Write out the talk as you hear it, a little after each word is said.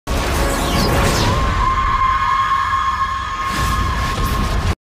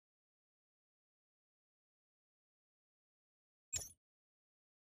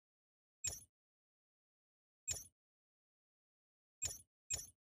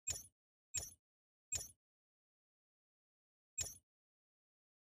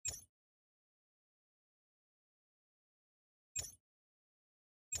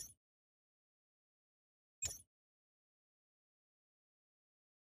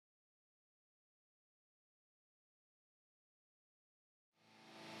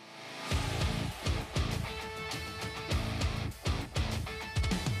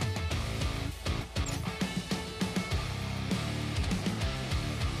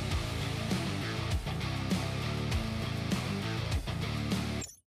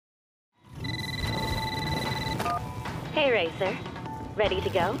Hey, Racer. Ready to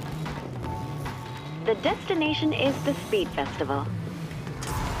go? The destination is the Speed Festival.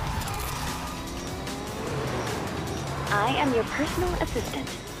 I am your personal assistant.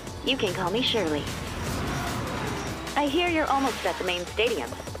 You can call me Shirley. I hear you're almost at the main stadium.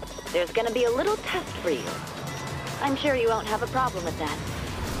 There's gonna be a little test for you. I'm sure you won't have a problem with that.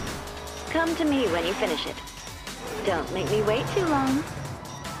 Come to me when you finish it. Don't make me wait too long.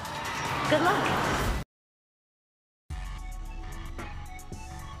 Good luck.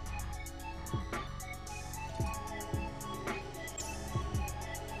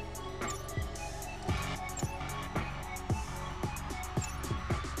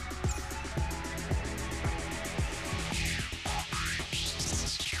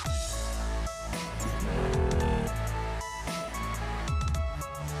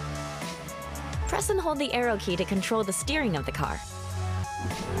 Press and hold the arrow key to control the steering of the car.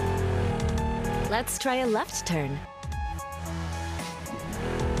 Let's try a left turn.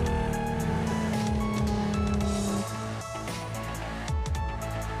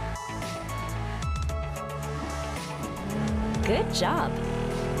 Good job.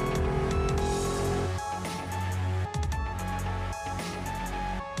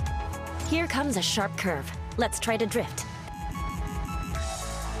 Here comes a sharp curve. Let's try to drift.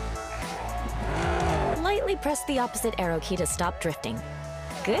 Lightly press the opposite arrow key to stop drifting.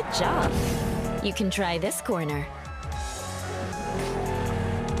 Good job. You can try this corner.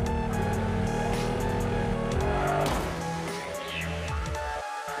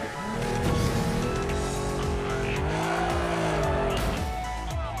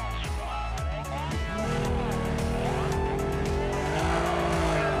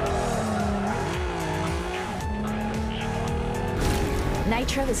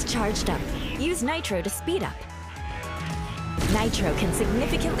 Nitro is charged up. Use Nitro to speed up. Nitro can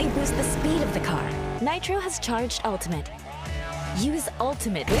significantly boost the speed of the car. Nitro has charged Ultimate. Use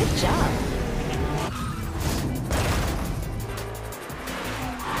Ultimate. Good job.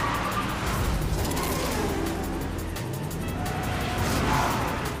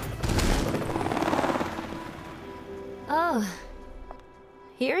 Oh,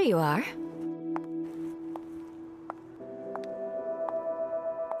 here you are.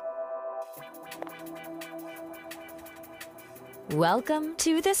 Welcome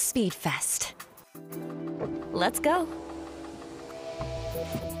to the Speed Fest. Let's go.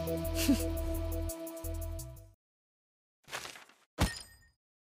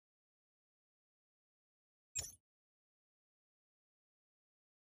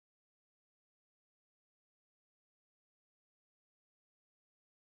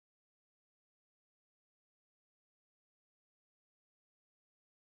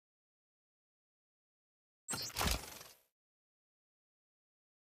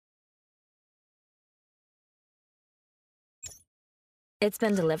 It's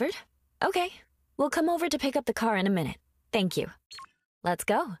been delivered? Okay. We'll come over to pick up the car in a minute. Thank you. Let's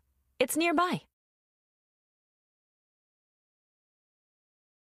go. It's nearby.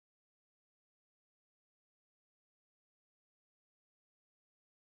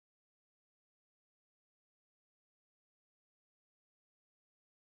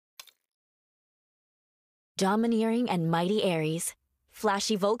 Domineering and mighty Aries,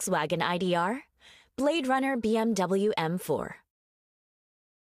 flashy Volkswagen IDR, Blade Runner BMW M4.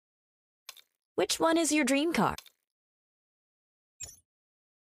 Which one is your dream car?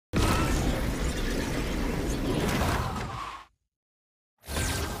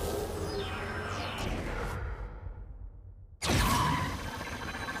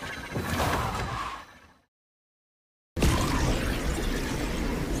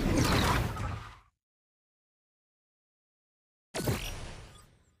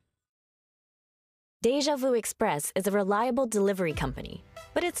 Deja Vu Express is a reliable delivery company,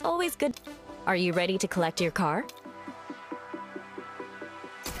 but it's always good. Are you ready to collect your car?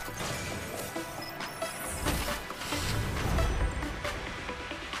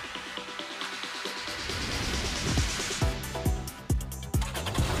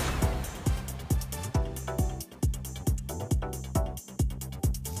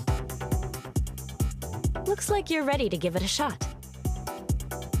 Looks like you're ready to give it a shot.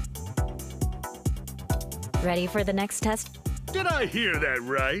 Ready for the next test? Did I hear that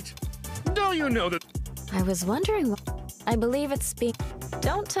right? Don't you know that? I was wondering. I believe it's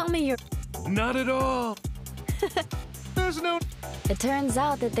Don't tell me you're. Not at all. There's no. It turns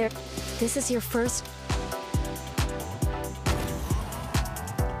out that this is your first.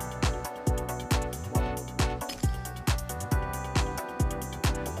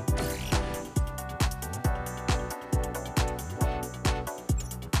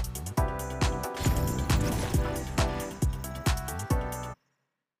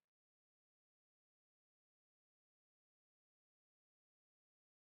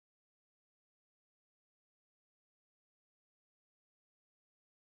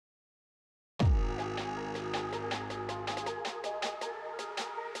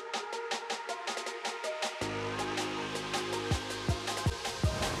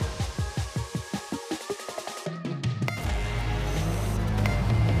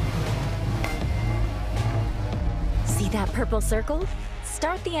 that purple circle?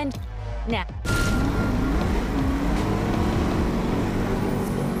 Start the end now.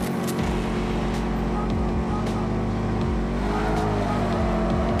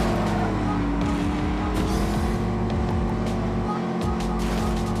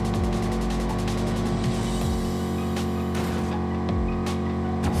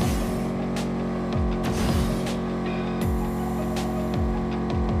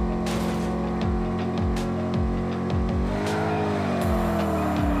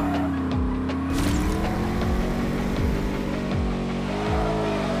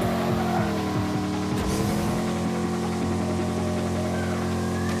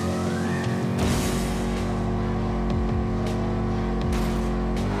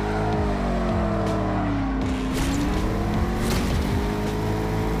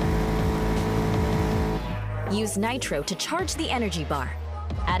 Use Nitro to charge the energy bar,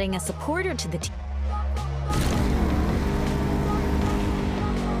 adding a supporter to the team.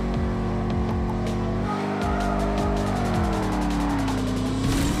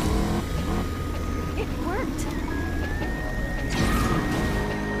 It worked!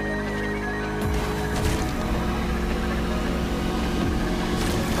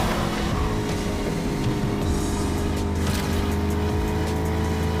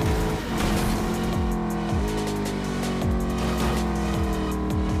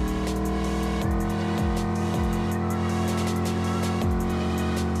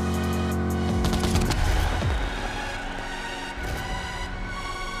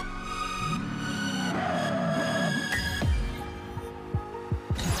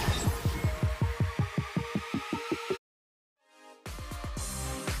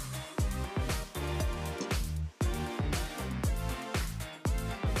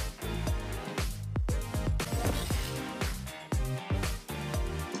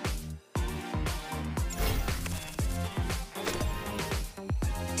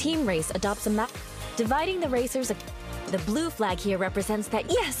 Team Race adopts a map, dividing the racers. The blue flag here represents that,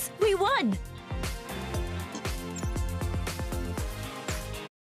 yes, we won!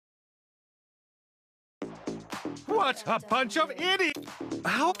 What a bunch of idiots!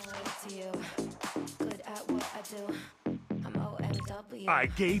 How? I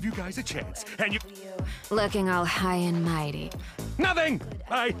gave you guys a chance, and you... Looking all high and mighty. Nothing!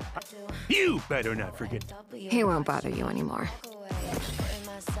 You better not forget. He won't bother you anymore.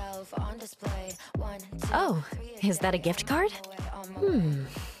 Oh, is that a gift card?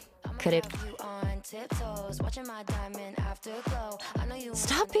 Could it...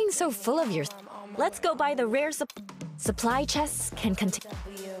 Stop being so full of yourself. Let's go buy the rare supply chests can contain...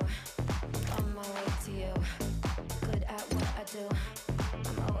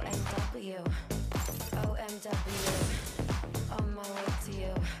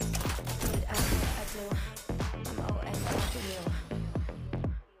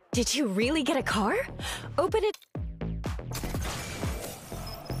 Did you really get a car? Open it.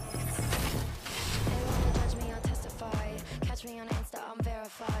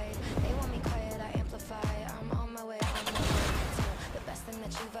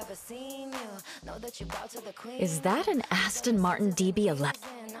 Is that an Aston Martin DB11?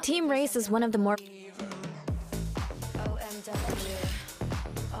 Team Race is one of the more...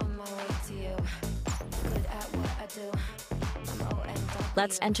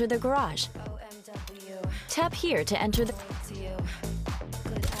 Let's enter the garage. Tap here to enter the...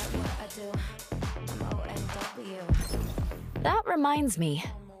 That reminds me.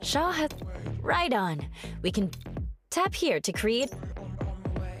 Shaw has... Right on. We can tap here to create...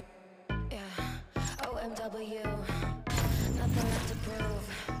 Nothing left to prove.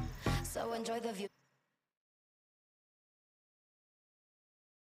 So enjoy the view.